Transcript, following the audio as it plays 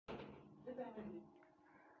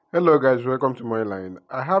Hello guys, welcome to my line.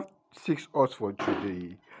 I have six odds for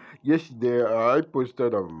today. Yesterday I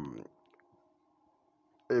posted a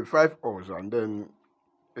five odds, and then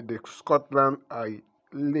the Scotland I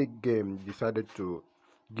league game decided to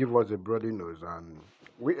give us a bloody nose, and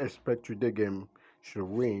we expect today game should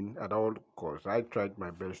win at all costs. I tried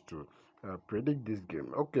my best to predict this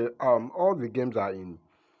game. Okay, all the games are in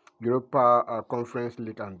Europa Conference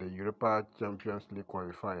League and the Europa Champions League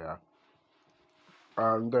qualifier.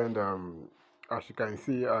 And then, as you can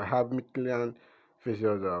see, I have Midtjylland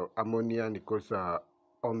versus Ammonia Nicosia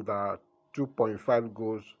on the 2.5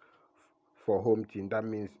 goals for home team. That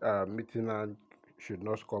means Midtjylland should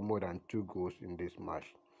not score more than 2 goals in this match.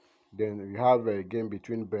 Then we have a game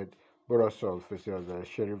between Borisov versus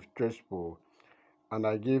Sheriff Trespo, and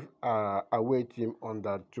I give away team on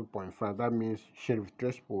the 2.5. That means Sheriff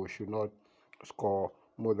Trespo should not score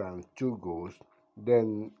more than 2 goals.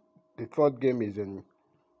 Then the third game is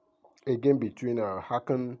a game between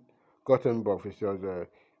Hakan Gothenburg versus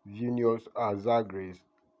Juniors Zagreus,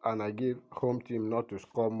 and I give home team not to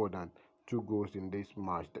score more than 2 goals in this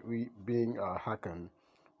match, we being Hakan.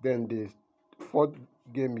 Then the fourth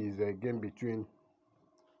game is a game between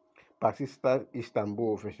Pakistan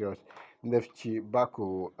Istanbul versus Neftchi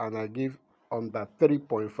Baku, and I give under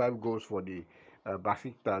 3.5 goals for the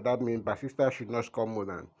Besiktas. That means Besiktas should not score more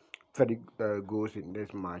than 30 goals in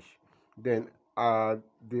this match. Then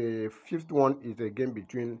the fifth one is a game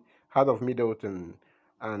between Heart of Middleton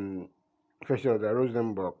and versus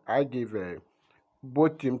Rosenborg. I give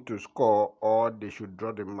both teams to score or they should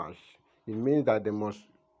draw the match. It means that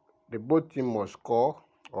the both team must score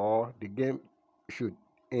or the game should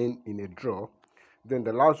end in a draw. Then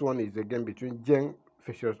the last one is a game between Genk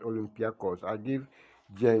versus Olympiacos. I give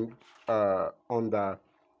Genk under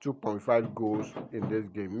 2.5 goals in this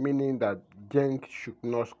game, meaning that Genk should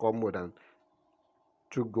not score more than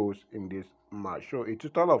 2 goals in this match. So a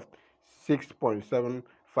total of 6.75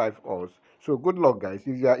 odds. So good luck, guys.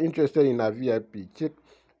 If you are interested in a VIP, check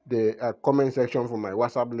the comment section for my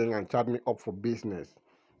WhatsApp link and chat me up for business.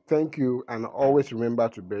 Thank you, and always remember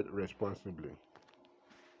to bet responsibly.